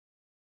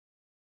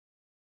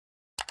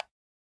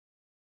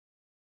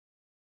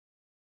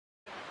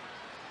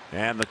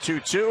And the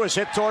 2-2 is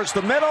hit towards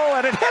the middle,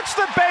 and it hits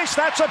the base.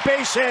 That's a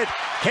base hit.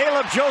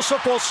 Caleb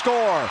Joseph will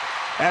score.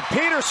 And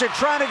Peterson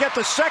trying to get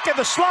the second.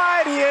 The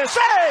slide, he is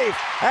safe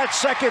at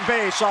second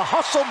base. A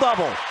hustle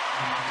double.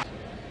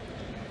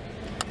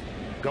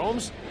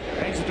 Gomes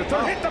hangs it to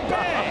third. Hit the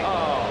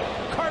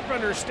bag.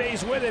 Carpenter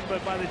stays with it,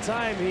 but by the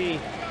time he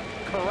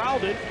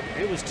corralled it,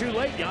 it was too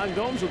late. Jan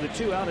Gomes with a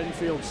 2-out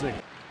infield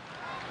single.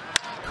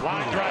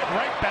 Line drive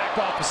right back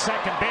off of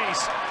second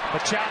base.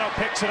 Machado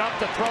picks it up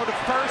to throw to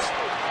first.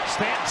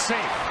 Stanton safe.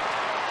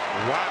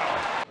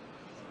 Wow.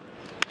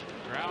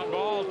 Ground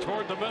ball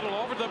toward the middle,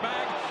 over the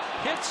bag,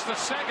 hits the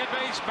second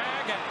base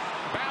bag and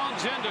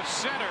bounds into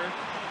center.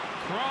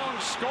 Crone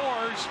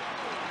scores.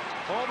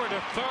 Over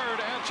to third.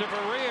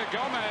 Echeverria.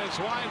 Gomez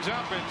winds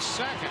up in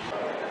second.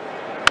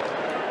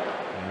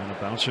 And a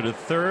bouncer to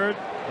third.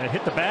 That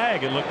hit the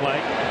bag, it looked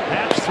like.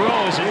 Naps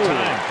throws in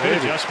time. Good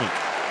adjustment.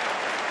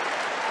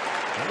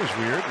 That was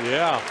weird.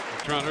 Yeah.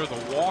 Turner,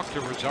 the walk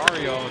to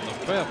Rosario in the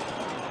fifth.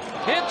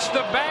 Hits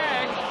the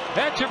bag.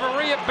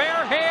 Echeverria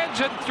bare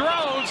hands and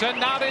throws, and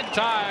not in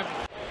time.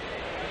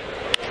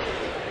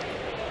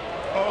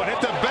 Oh, it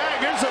hit the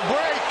bag. There's a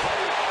break.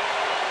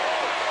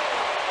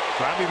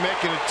 Robbie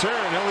making a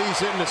turn.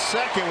 He's in the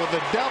second with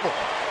a double.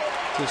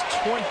 It's his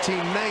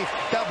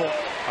 29th double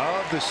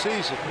of the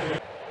season.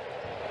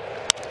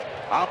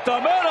 Up the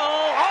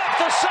middle, off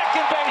the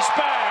second base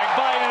bag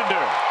by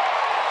Ender.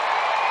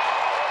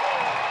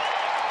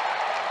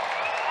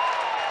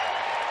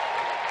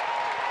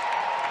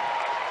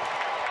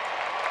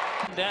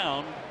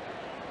 Down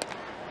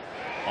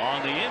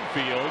on the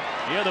infield.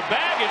 Yeah, the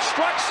bag, it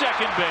struck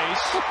second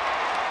base.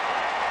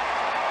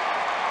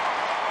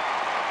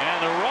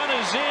 And the run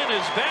is in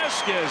as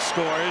Vasquez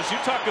scores. You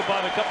talk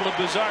about a couple of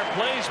bizarre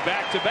plays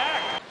back to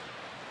back.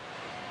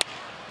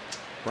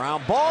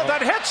 Ground ball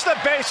that hits the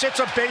base. It's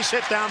a base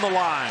hit down the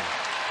line.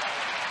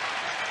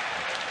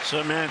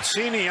 So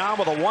Mancini on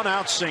with a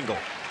 1-out single.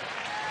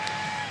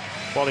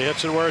 Well, he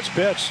hits it where it's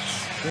pitched.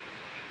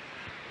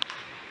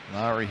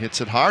 Lowry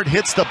hits it hard,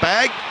 hits the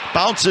bag,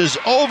 bounces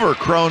over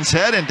Crone's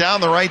head and down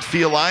the right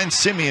field line.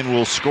 Simeon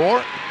will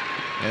score,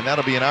 and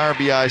that'll be an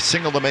RBI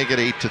single to make it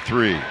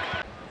 8-3.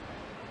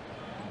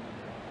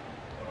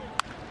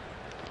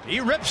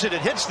 He rips it.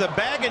 It hits the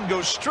bag and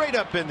goes straight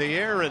up in the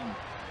air, and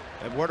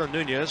Eduardo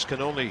Nunez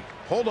can only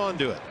hold on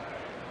to it.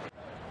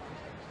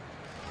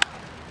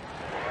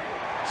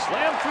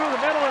 Slam through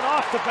the middle and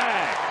off the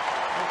bag.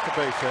 That's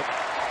the base hit.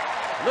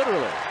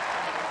 Literally.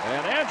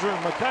 And Andrew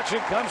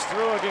McCutcheon comes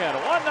through again.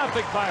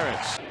 1-0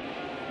 Pirates.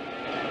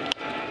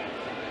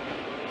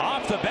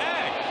 Off the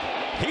bag.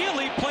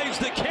 Healy plays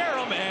the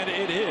carom, and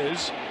it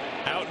is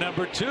out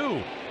number 2.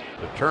 To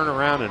turn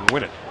around and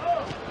win it.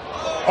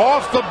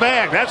 Off the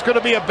bag. That's going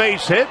to be a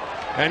base hit.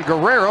 And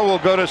Guerrero will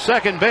go to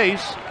second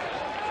base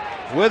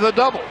with a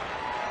double.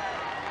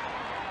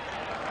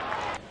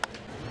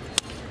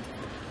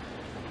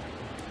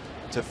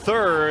 To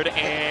third,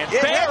 and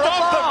back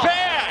off the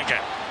bag.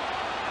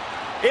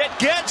 It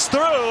gets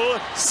through.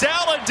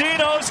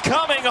 Saladino's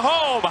coming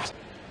home.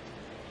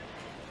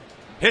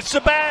 Hits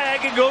the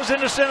bag and goes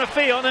into center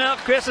field. Now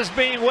Chris is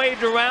being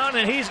waved around,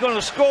 and he's going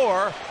to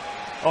score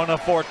on a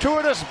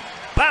fortuitous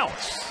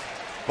bounce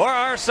for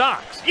our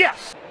Sox.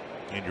 Yes.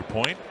 And your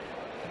point.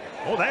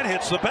 Oh, that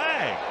hits the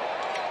bag.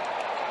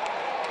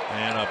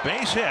 And a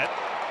base hit.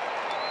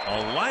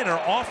 A liner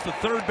off the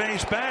third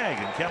base bag,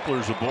 and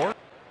Kepler's aboard.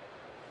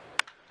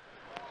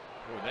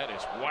 Boy, that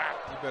is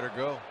whacked. You better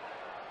go.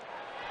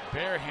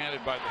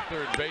 Barehanded by the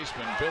third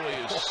baseman. Billy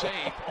is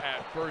safe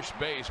at first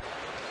base.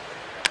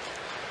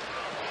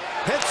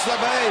 Hits the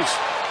base.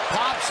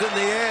 Pops in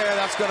the air.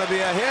 That's going to be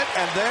a hit.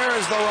 And there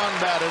is the run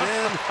batted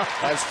in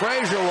as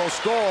Frazier will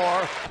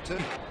score.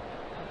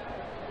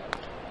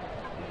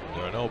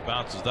 Darno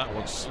bounces that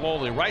one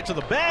slowly right to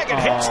the bag and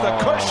hits the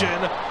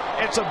cushion.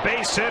 It's a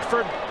base hit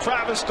for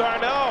Travis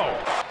Darno,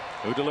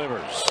 who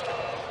delivers.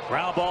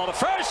 Ground ball to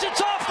first.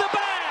 It's off the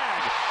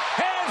bag.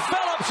 And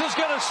Phillips is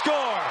going to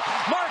score.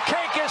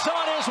 Markakis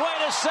on his way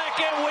to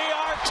second. We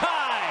are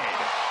tied.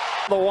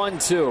 The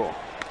 1-2.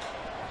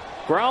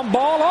 Ground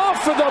ball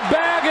off for the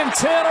bag, and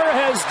Taylor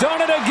has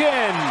done it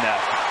again.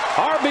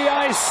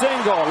 RBI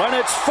single, and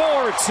it's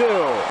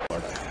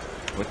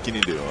 4-2. What can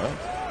you do,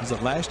 huh? Was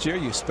it last year?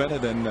 You spent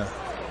it in,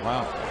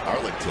 wow.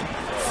 Arlington.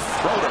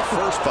 Throw to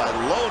first by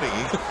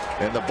Loney,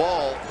 and the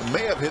ball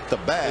may have hit the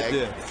bag. It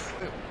did.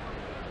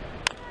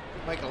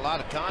 Making a lot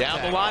of contact.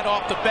 Down the line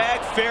off the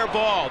bag, fair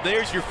ball.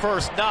 There's your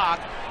first knock,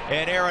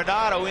 and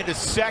Arenado into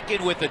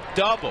second with a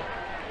double.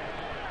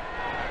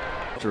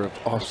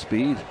 Off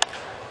speed.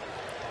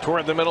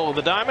 Toward the middle of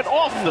the diamond,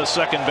 off the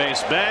second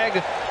base bag.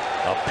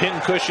 A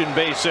pincushion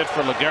base hit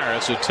for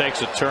Lagares, who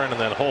takes a turn and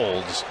then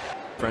holds.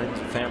 Friends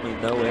and family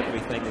know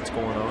everything that's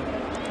going on.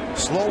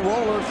 Slow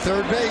roller,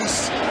 third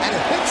base, and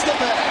it hits the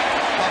bag.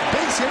 A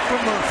base hit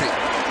from Murphy.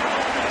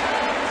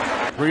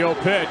 Real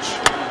pitch.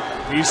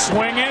 He's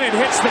swinging, it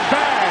hits the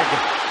bag.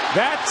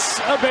 That's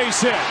a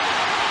base hit.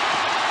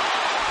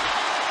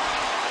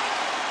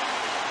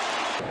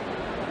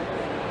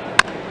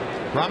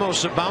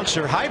 Ramos, a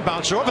bouncer, high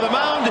bouncer over the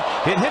mound.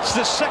 It hits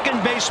the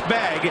second base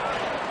bag.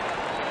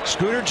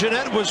 Scooter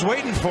Gennett was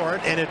waiting for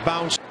it, and it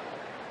bounced.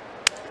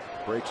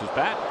 Breaks his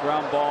bat.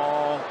 Ground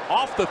ball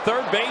off the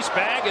third base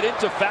bag and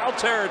into foul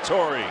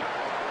territory.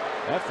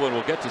 Eflin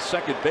will get to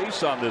second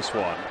base on this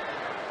one.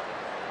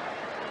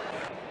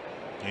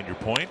 And your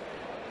point.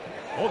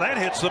 Oh, that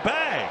hits the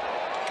bag.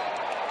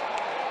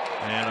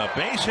 And a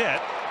base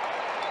hit.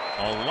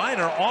 A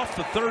liner off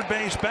the third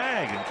base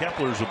bag. And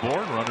Kepler's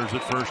aboard. Runners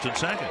at first and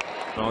second.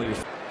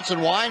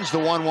 Johnson winds the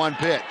 1-1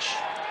 pitch.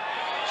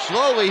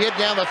 Slowly hit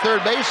down the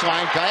third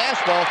baseline.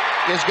 Caspo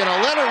is going to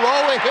let it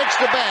roll. It hits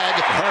the bag.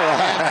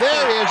 And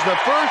there is the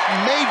first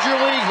major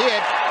league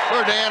hit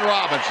for Dan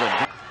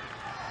Robinson.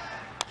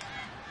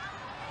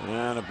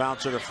 And a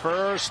bouncer to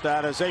first.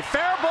 That is a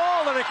fair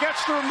ball, and it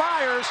gets through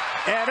Myers,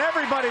 and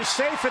everybody's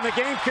safe, and the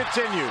game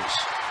continues.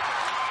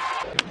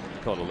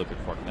 Called Olympic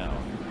Park now.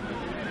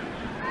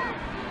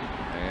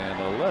 And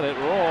they'll let it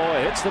roll.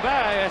 It hits the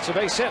bag. That's a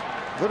base hit.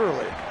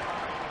 Literally.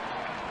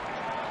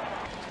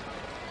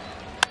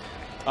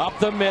 Up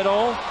the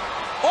middle.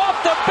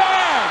 Off the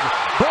bag.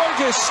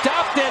 Borges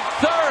stopped at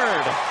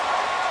third.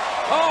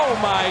 Oh,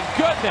 my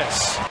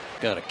goodness.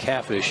 Got a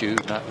calf issue,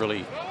 not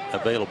really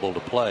available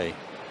to play.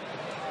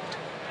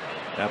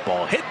 That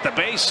ball hit the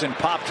base and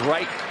popped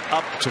right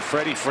up to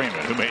Freddie Freeman,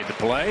 who made the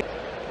play.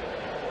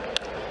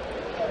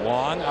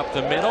 Long up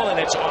the middle, and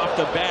it's off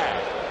the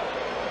bag.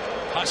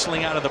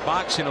 Hustling out of the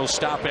box, and he'll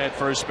stop at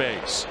first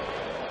base.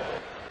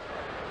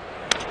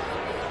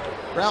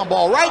 Ground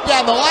ball right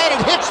down the line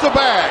and hits the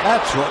bag.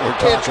 That's what we're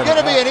talking about. It's going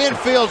to be an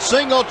infield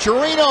single.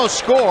 Chirino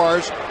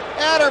scores.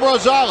 Adam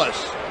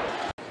Rosales.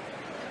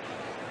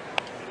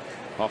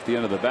 Off the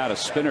end of the bat, a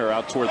spinner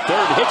out toward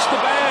third. Hits the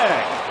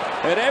bag.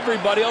 And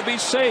everybody will be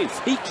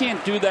safe. He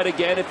can't do that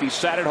again if he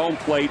sat at home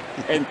plate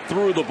and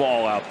threw the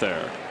ball out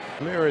there.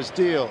 Ramirez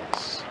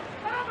deals.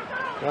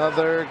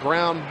 Another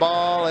ground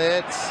ball.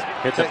 It's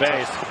hit the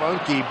base.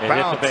 Funky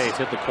bounce. Hit the base.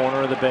 Hit the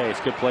corner of the base.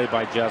 Good play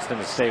by Justin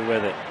to stay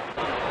with it.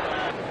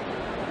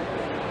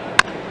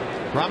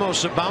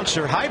 Ramos, a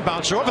bouncer, high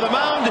bouncer over the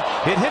mound.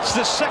 It hits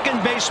the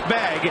second base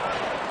bag.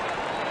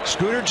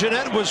 Scooter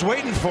Gennett was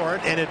waiting for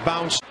it, and it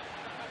bounced.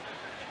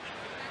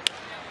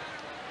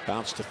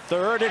 Bounce to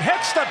third. It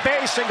hits the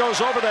base and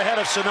goes over the head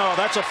of Sano.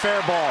 That's a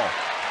fair ball.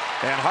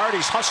 And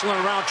Hardy's hustling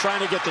around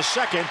trying to get to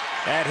second,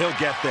 and he'll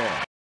get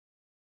there.